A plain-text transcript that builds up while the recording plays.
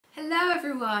Hello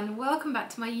everyone, welcome back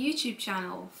to my YouTube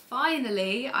channel.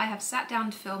 Finally, I have sat down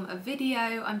to film a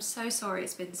video. I'm so sorry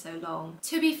it's been so long.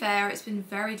 To be fair, it's been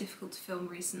very difficult to film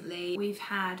recently. We've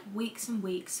had weeks and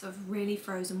weeks of really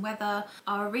frozen weather.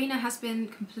 Our arena has been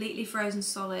completely frozen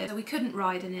solid, so we couldn't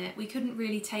ride in it. We couldn't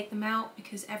really take them out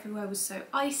because everywhere was so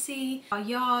icy. Our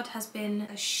yard has been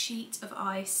a sheet of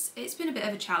ice. It's been a bit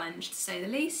of a challenge to say the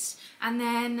least. And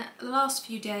then the last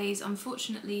few days,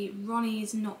 unfortunately,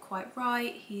 Ronnie's not quite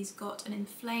right. He's got an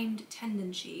inflamed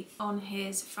tendon sheath on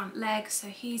his front leg, so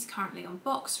he's currently on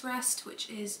box rest, which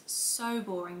is so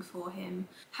boring for him.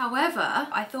 However,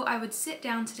 I thought I would sit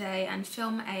down today and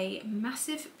film a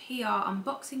massive PR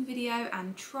unboxing video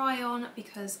and try on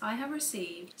because I have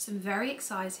received some very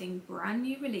exciting brand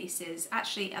new releases.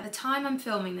 Actually, at the time I'm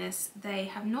filming this, they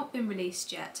have not been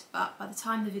released yet, but by the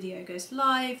time the video goes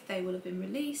live, they will have been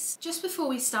released. Just before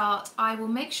we start, I will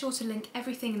make sure to link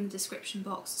everything in the description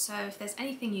box, so if there's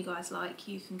anything you guys like,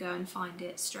 you can go and find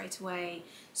it straight away.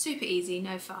 Super easy,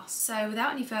 no fuss. So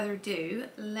without any further ado,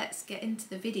 let's get into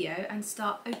the video and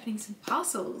start opening some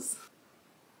parcels.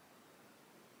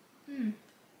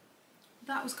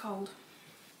 That was cold.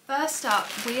 First up,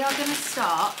 we are going to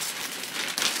start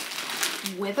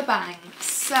with a bang.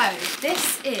 So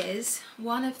this is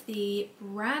one of the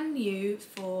brand new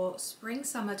for Spring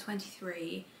Summer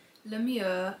 23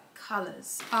 Mieux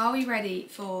colours. Are we ready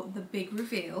for the big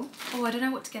reveal? Oh, I don't know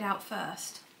what to get out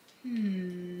first.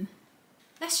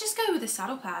 Let's just go with the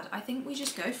saddle pad. I think we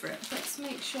just go for it. Let's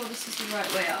make sure this is the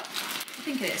right way up. I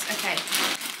think it is. Okay.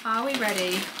 Are we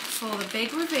ready for the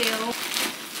big reveal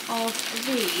of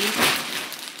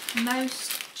the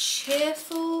most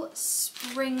cheerful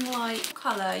spring-like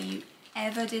colour you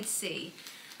ever did see?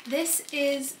 This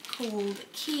is called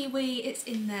Kiwi. It's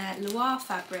in their Loire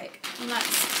fabric.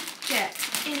 Let's get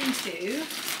into,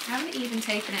 I haven't even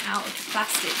taken it out of the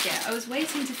plastic yet. I was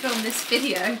waiting to film this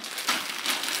video.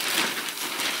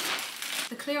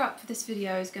 The clear up for this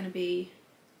video is going to be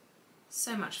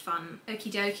so much fun.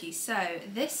 Okie dokie. So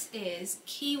this is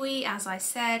Kiwi, as I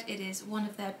said. It is one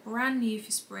of their brand new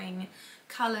for spring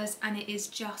colours and it is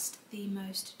just the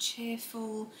most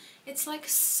cheerful. It's like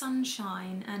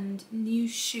sunshine and new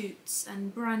shoots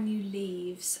and brand new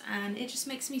leaves, and it just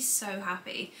makes me so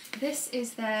happy. This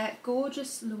is their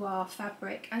gorgeous Loire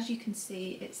fabric. As you can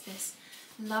see, it's this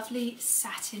lovely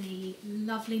satiny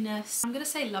loveliness. I'm going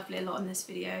to say lovely a lot in this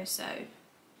video, so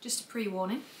just a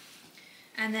pre-warning.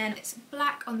 And then it's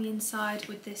black on the inside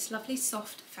with this lovely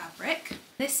soft fabric.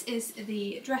 This is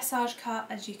the dressage cut,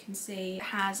 as you can see. It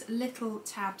has little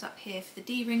tabs up here for the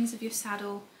D-rings of your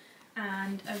saddle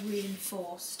and a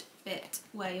reinforced bit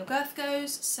where your girth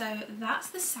goes. So that's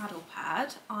the saddle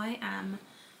pad. I am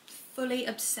fully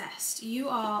obsessed. You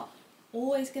are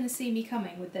always going to see me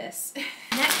coming with this.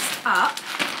 Next up,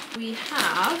 we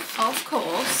have, of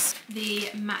course, the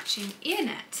matching ear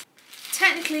net.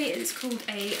 Technically it's called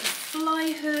a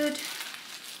fly hood.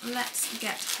 Let's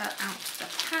get her out the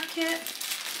packet.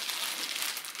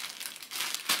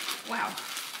 Wow.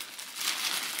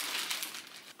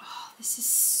 Oh, this is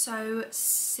so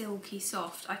silky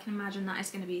soft. I can imagine that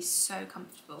is going to be so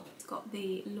comfortable. It's got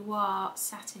the Loire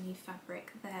satiny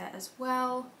fabric there as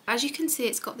well. As you can see,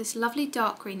 it's got this lovely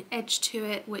dark green edge to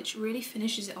it, which really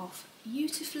finishes it off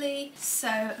beautifully.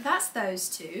 So that's those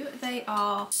two. They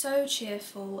are so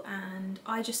cheerful and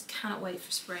I just cannot wait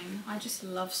for spring. I just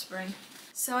love spring.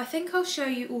 So I think I'll show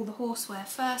you all the horsewear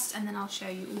first and then I'll show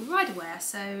you all the rider wear.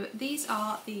 So these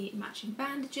are the matching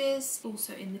bandages,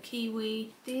 also in the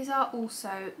Kiwi. These are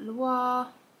also Loire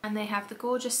and they have the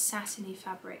gorgeous satiny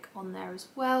fabric on there as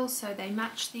well. So they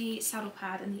match the saddle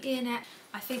pad and the ear net.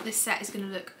 I think this set is going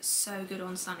to look so good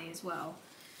on Sunny as well.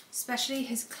 Especially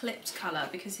his clipped colour,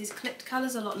 because his clipped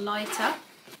colour's a lot lighter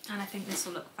and I think this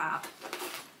will look fab.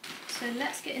 So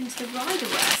let's get into the rider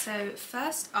wear. So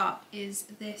first up is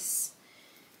this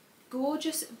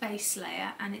gorgeous base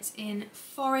layer and it's in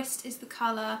forest is the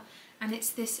colour and it's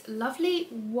this lovely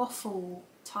waffle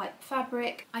type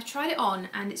fabric. I tried it on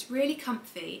and it's really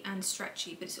comfy and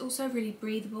stretchy, but it's also really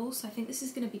breathable, so I think this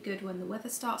is going to be good when the weather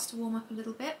starts to warm up a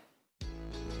little bit.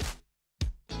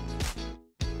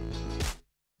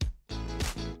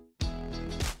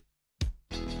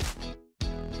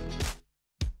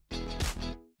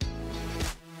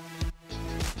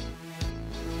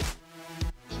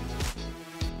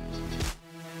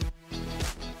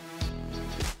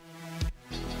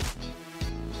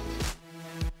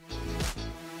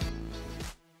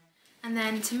 And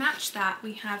then to match that,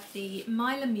 we have the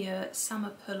Mieux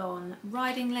Summer Pull-On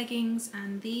riding leggings,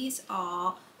 and these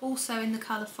are also in the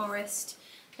colour forest.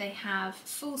 They have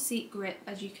full seat grip,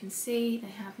 as you can see. They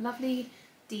have lovely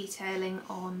detailing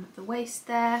on the waist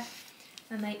there.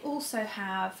 And they also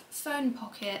have phone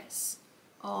pockets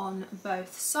on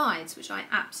both sides, which I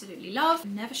absolutely love.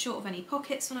 I'm never short of any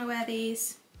pockets when I wear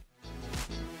these.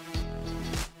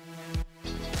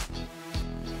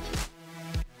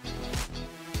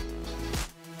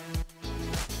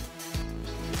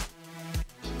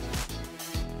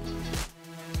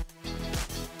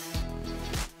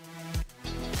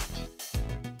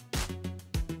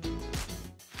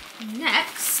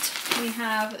 Next, we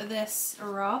have this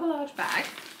rather large bag,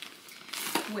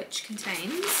 which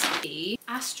contains the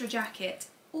Astra jacket,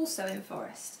 also in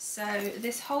forest. So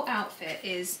this whole outfit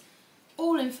is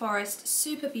all in forest,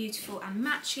 super beautiful and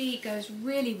matchy, goes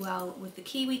really well with the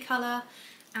kiwi colour,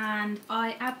 and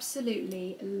I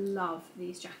absolutely love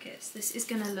these jackets. This is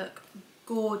going to look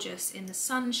gorgeous in the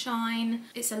sunshine.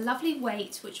 It's a lovely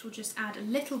weight which will just add a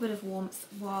little bit of warmth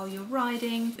while you're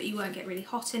riding, but you won't get really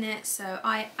hot in it, so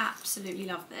I absolutely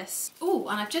love this. Oh,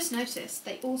 and I've just noticed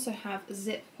they also have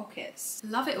zip pockets.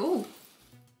 Love it all.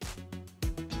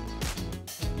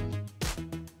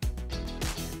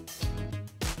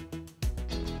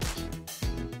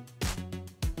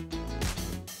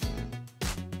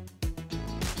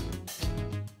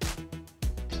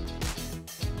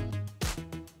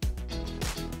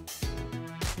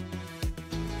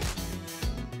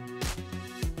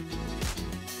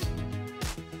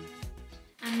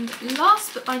 And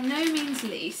last but by no means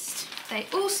least, they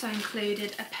also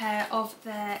included a pair of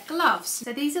their gloves.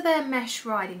 So these are their mesh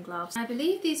riding gloves. I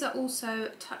believe these are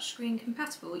also touchscreen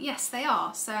compatible. Yes, they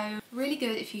are. So really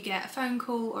good if you get a phone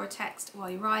call or a text while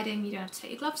you're riding, you don't have to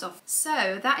take your gloves off.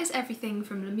 So that is everything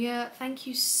from Mieux. Thank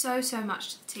you so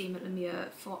much to the team at Mieux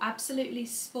for absolutely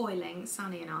spoiling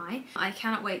Sunny and I. I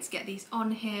cannot wait to get these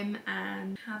on him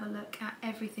and have a look at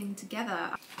everything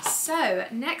together. So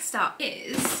next up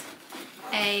is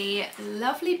a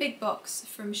lovely big box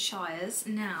from Shires.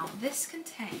 Now this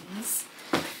contains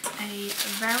a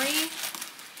very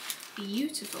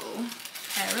beautiful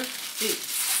pair of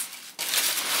boots.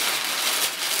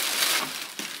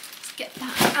 Let's get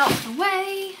that out of the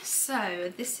way.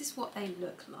 So this is what they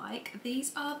look like.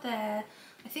 These are their,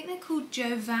 I think they're called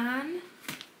Jovan.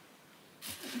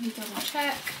 Let me double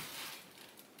check.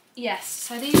 Yes,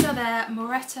 so these are their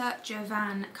Moretta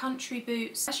Jovan country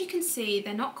boots. As you can see,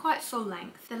 they're not quite full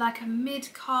length. They're like a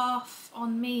mid-calf.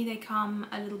 On me, they come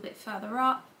a little bit further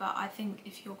up, but I think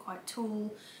if you're quite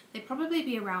tall, they'd probably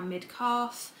be around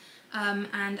mid-calf.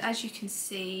 And as you can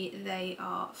see, they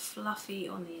are fluffy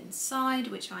on the inside,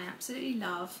 which I absolutely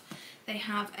love. They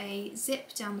have a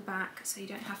zip down the back, so you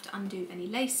don't have to undo any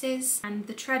laces, and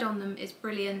the tread on them is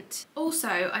brilliant.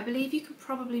 Also, I believe you could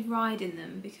probably ride in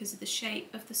them because of the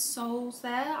shape of the soles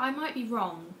there. I might be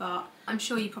wrong, but I'm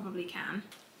sure you probably can.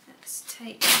 Let's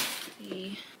take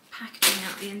the packaging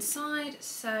out the inside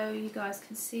so you guys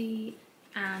can see,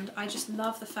 and I just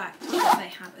love the fact that they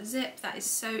have a zip. That is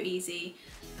so easy.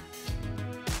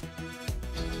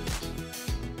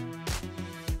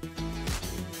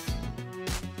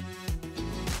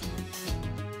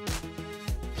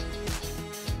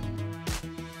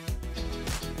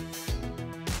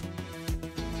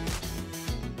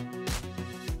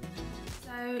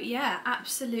 So yeah,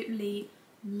 absolutely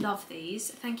love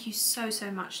these. Thank you so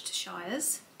much to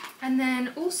Shires. And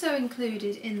then also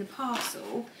included in the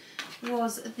parcel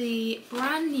was the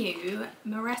brand new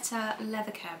Moretta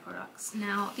leather care products.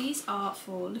 Now these are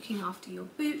for looking after your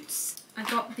boots. I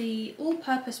got the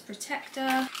all-purpose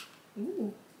protector,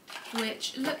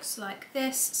 which looks like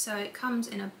this. So it comes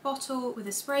in a bottle with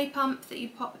a spray pump that you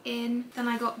pop in. Then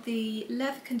I got the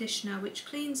leather conditioner, which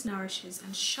cleans, nourishes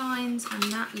and shines, and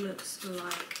that looks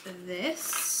like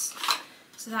this.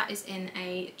 So that is in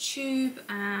a tube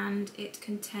and it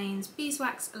contains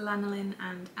beeswax, lanolin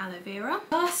and aloe vera.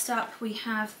 Last up we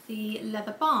have the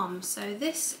leather balm. So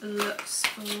this looks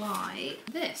like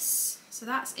this. So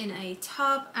that's in a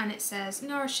tub and it says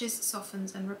nourishes,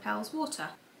 softens and repels water.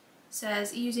 It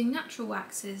says using natural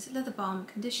waxes, leather balm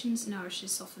conditions,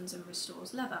 nourishes, softens and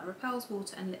restores leather, repels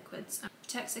water and liquids and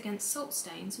protects against salt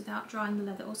stains without drying the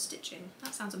leather or stitching.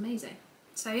 That sounds amazing.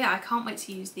 So yeah, I can't wait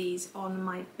to use these on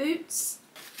my boots.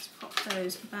 Let's pop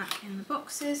those back in the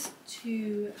boxes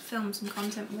to film some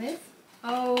content with.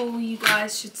 Oh, you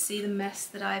guys should see the mess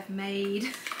that I've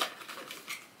made.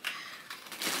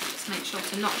 Just make sure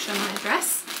to not show my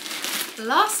address.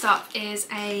 Last up is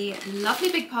a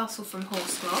lovely big parcel from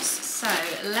Horse Gloss. So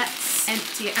let's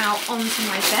empty it out onto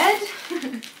my bed.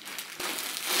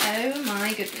 Oh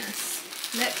my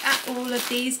goodness. Look at all of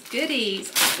these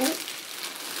goodies.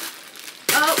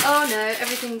 Oh no,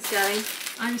 everything's going.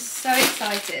 I'm so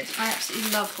excited. I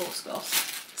absolutely love Horse Gloss.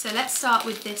 So let's start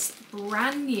with this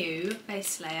brand new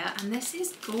base layer, and this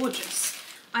is gorgeous.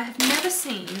 I have never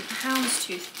seen a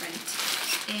houndstooth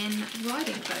print in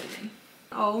riding clothing.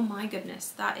 Oh my goodness,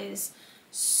 that is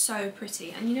so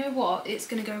pretty. And you know what? It's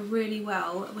going to go really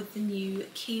well with the new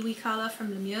kiwi colour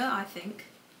from Mieux, I think.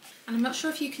 And I'm not sure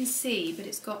if you can see, but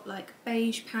it's got like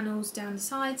beige panels down the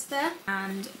sides there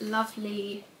and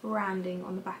lovely branding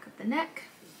on the back of the neck.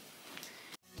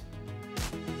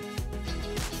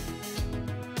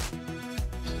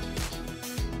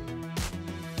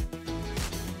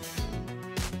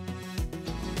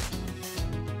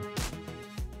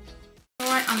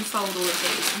 Unfold all of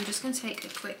these. I'm just going to take a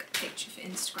quick picture for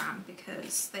Instagram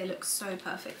because they look so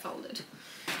perfect folded.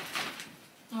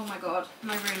 Oh my god,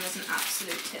 my room is an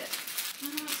absolute tip.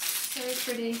 Oh, it's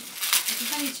so pretty. I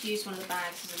think I need to use one of the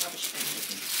bags as a rubbish bin because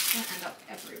it's going to end up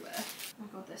everywhere. Oh my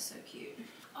god, they're so cute.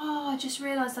 Oh, I just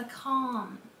realised I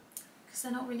can't because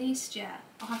they're not released yet.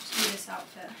 I'll have to do this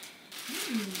outfit. This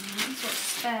is what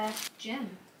spare gem.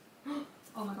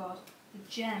 Oh my god,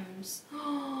 the gems.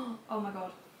 Oh my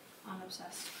god. I'm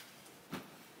obsessed.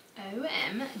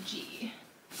 OMG.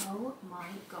 Oh my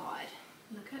god.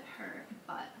 Look at her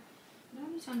butt. How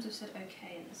many times I've said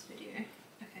okay in this video?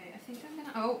 Okay, I think I'm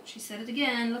gonna... Oh, she said it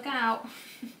again. Look out.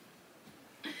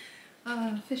 Oh,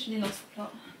 I've officially lost the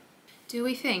plot. Do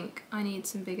we think I need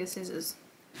some bigger scissors?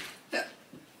 Oh.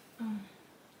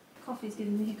 Coffee's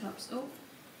giving me hiccups. Oh.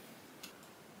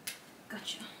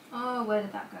 Gotcha. Oh, where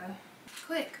did that go?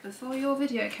 Quick, before your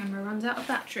video camera runs out of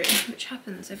battery, which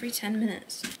happens every 10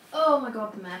 minutes. Oh my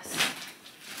god, the mess.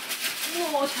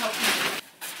 Lord help me.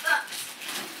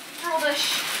 That's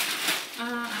rubbish.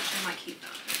 Actually, I might keep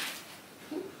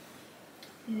that.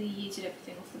 Nearly yeeted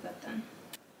everything off the bed then.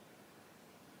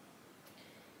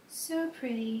 So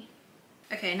pretty.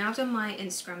 Okay, now I've done my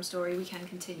Instagram story, we can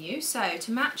continue. So,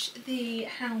 to match the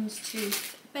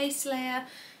houndstooth base layer,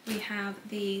 we have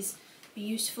these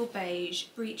beautiful beige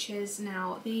breeches.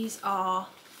 Now these are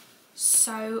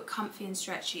so comfy and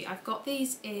stretchy. I've got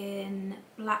these in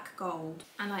black gold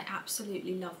and I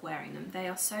absolutely love wearing them. They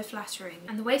are so flattering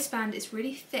and the waistband is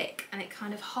really thick and it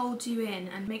kind of holds you in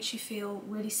and makes you feel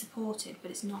really supported, but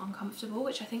it's not uncomfortable,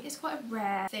 which I think is quite a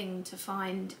rare thing to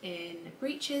find in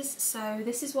breeches. So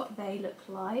this is what they look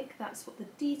like. That's what the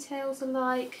details are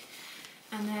like.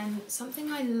 And then something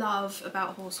I love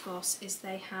about Horsegloss is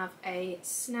they have a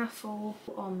snaffle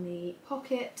on the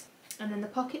pocket, and then the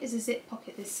pocket is a zip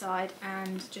pocket this side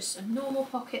and just a normal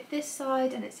pocket this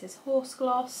side, and it says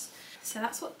Horsegloss. So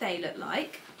that's what they look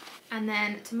like. And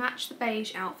then to match the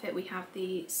beige outfit we have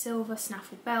the silver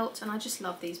snaffle belt, and I just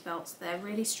love these belts. They're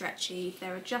really stretchy,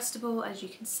 they're adjustable as you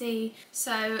can see.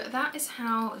 So that is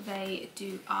how they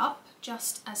do up.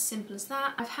 Just as simple as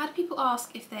that. I've had people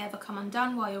ask if they ever come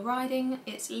undone while you're riding.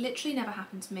 It's literally never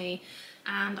happened to me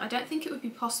and I don't think it would be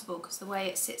possible because the way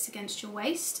it sits against your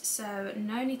waist, so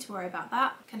no need to worry about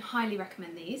that. I can highly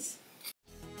recommend these.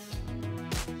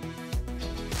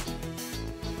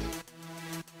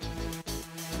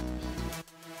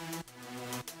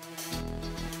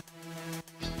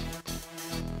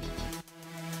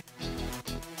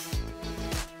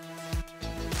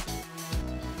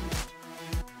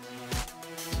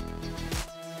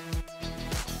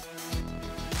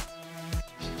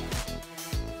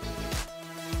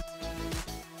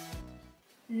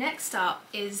 Next up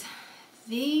is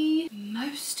the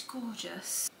most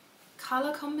gorgeous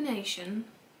colour combination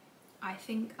I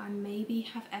think I maybe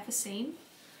have ever seen.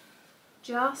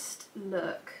 Just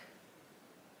look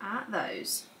at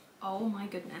those. Oh my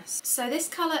goodness. So this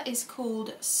colour is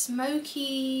called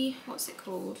Smoky, what's it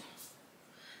called?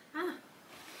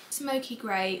 Smoky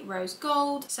grey rose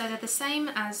gold. So they're the same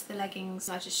as the leggings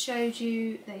I just showed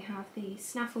you. They have the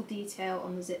snaffle detail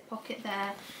on the zip pocket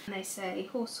there and they say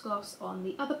Horsegloss on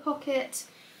the other pocket.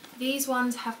 These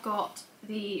ones have got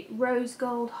the rose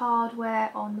gold hardware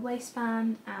on the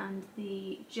waistband and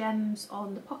the gems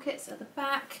on the pockets at the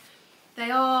back. They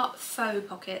are faux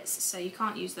pockets, so you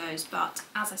can't use those, but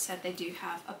as I said, they do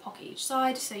have a pocket each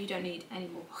side, so you don't need any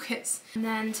more pockets. And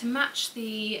then to match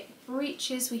the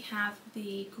breeches, we have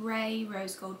the grey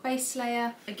rose gold base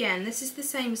layer. Again, this is the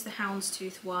same as the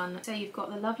houndstooth one. So you've got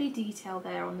the lovely detail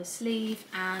there on the sleeve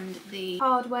and the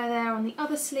hardware there on the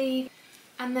other sleeve.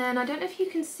 And then, I don't know if you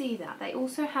can see that, they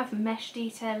also have mesh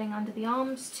detailing under the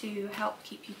arms to help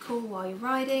keep you cool while you're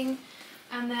riding.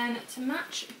 And then to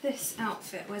match this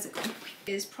outfit, where's it gone?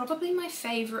 Is probably my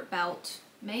favourite belt,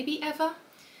 maybe ever.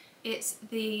 It's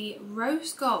the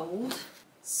rose gold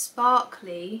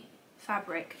sparkly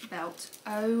fabric belt.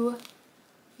 Oh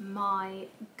my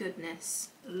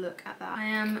goodness, look at that. I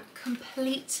am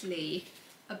completely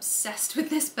obsessed with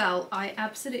this belt. I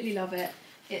absolutely love it.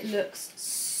 It looks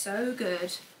so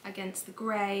good against the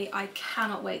grey. I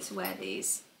cannot wait to wear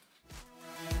these.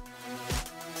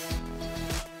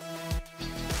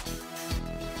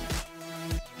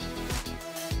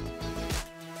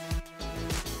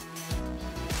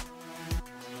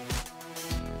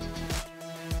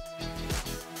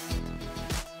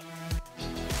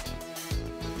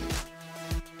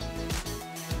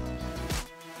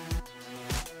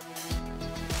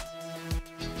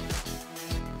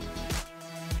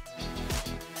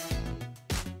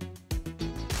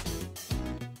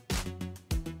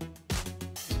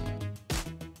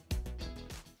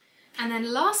 And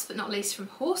then last but not least from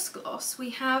Horse Gloss,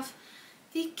 we have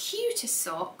the cutest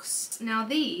socks. Now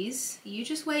these, you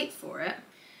just wait for it.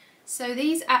 So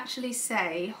these actually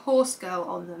say Horse Girl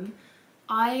on them.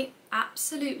 I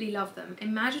absolutely love them.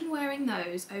 Imagine wearing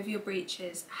those over your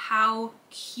breeches. How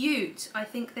cute. I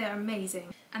think they're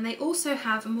amazing. And they also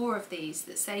have more of these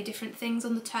that say different things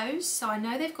on the toes. So I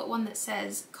know they've got one that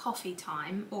says coffee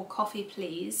time or coffee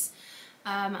please.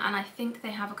 And I think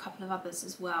they have a couple of others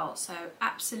as well. So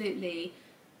absolutely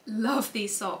love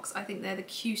these socks. I think they're the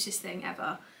cutest thing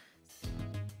ever.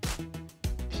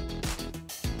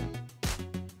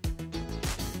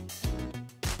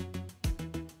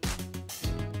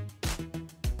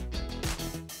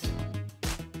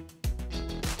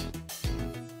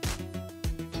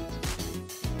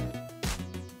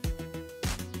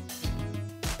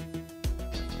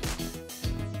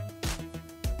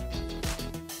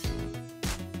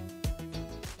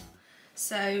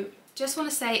 So just want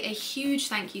to say a huge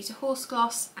thank you to Horse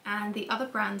Gloss and the other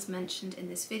brands mentioned in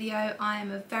this video. I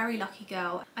am a very lucky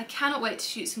girl. I cannot wait to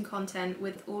shoot some content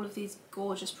with all of these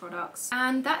gorgeous products.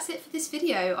 And that's it for this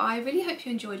video. I really hope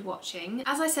you enjoyed watching.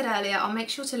 As I said earlier, I'll make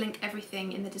sure to link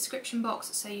everything in the description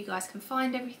box so you guys can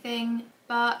find everything.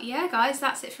 But yeah guys,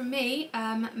 that's it from me.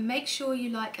 Make sure you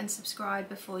like and subscribe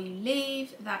before you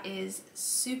leave. That is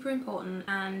super important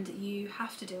and you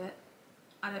have to do it.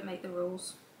 I don't make the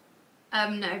rules.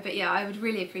 No, but yeah, I would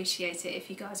really appreciate it if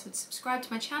you guys would subscribe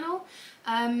to my channel,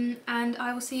 and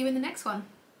I will see you in the next one.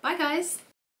 Bye guys!